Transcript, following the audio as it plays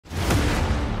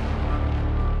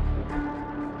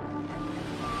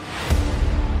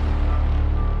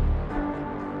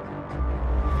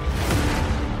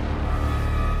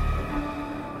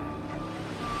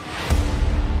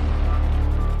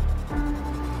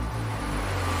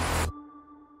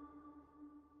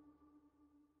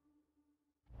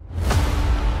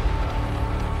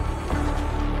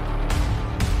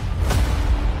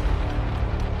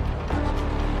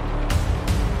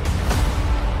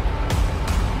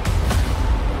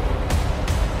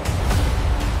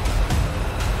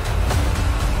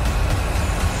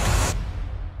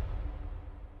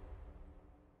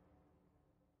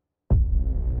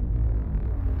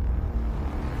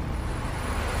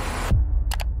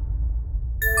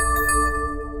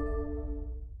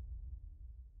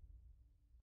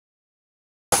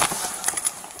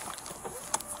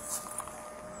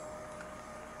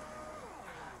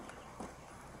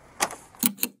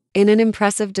In an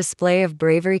impressive display of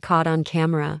bravery caught on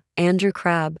camera, Andrew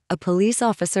Crabb, a police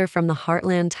officer from the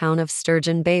heartland town of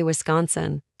Sturgeon Bay,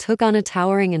 Wisconsin, took on a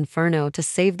towering inferno to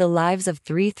save the lives of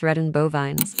 3 threatened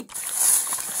bovines.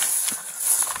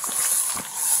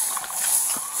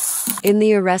 In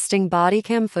the arresting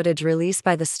bodycam footage released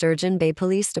by the Sturgeon Bay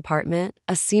Police Department,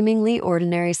 a seemingly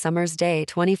ordinary summer's day,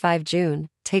 25 June,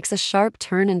 takes a sharp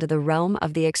turn into the realm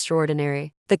of the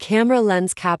extraordinary. The camera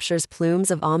lens captures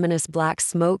plumes of ominous black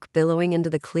smoke billowing into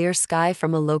the clear sky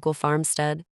from a local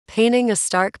farmstead, painting a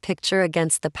stark picture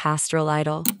against the pastoral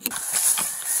idyll.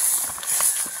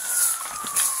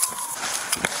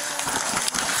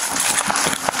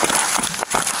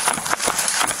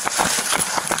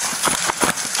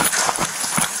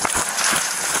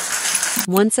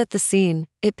 Once at the scene,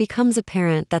 it becomes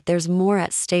apparent that there's more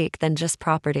at stake than just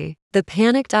property. The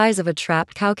panicked eyes of a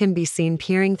trapped cow can be seen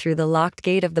peering through the locked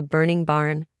gate of the burning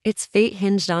barn, its fate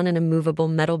hinged on an immovable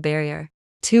metal barrier.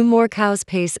 2 more cows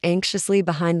pace anxiously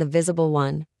behind the visible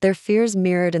one, their fears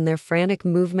mirrored in their frantic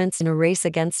movements in a race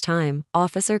against time.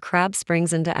 Officer Crabb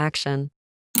springs into action.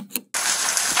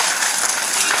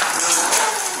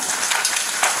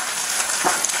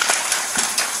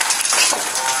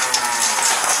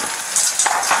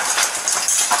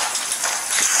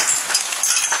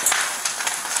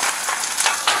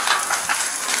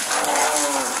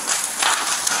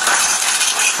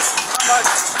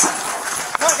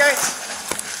 Come on, guys.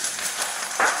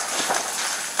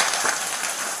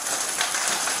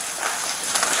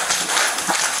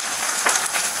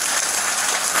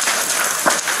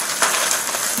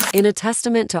 In a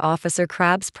testament to Officer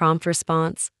Crabb's prompt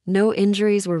response, no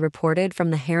injuries were reported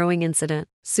from the harrowing incident.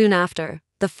 Soon after,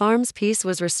 the farm's peace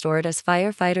was restored as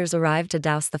firefighters arrived to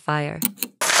douse the fire.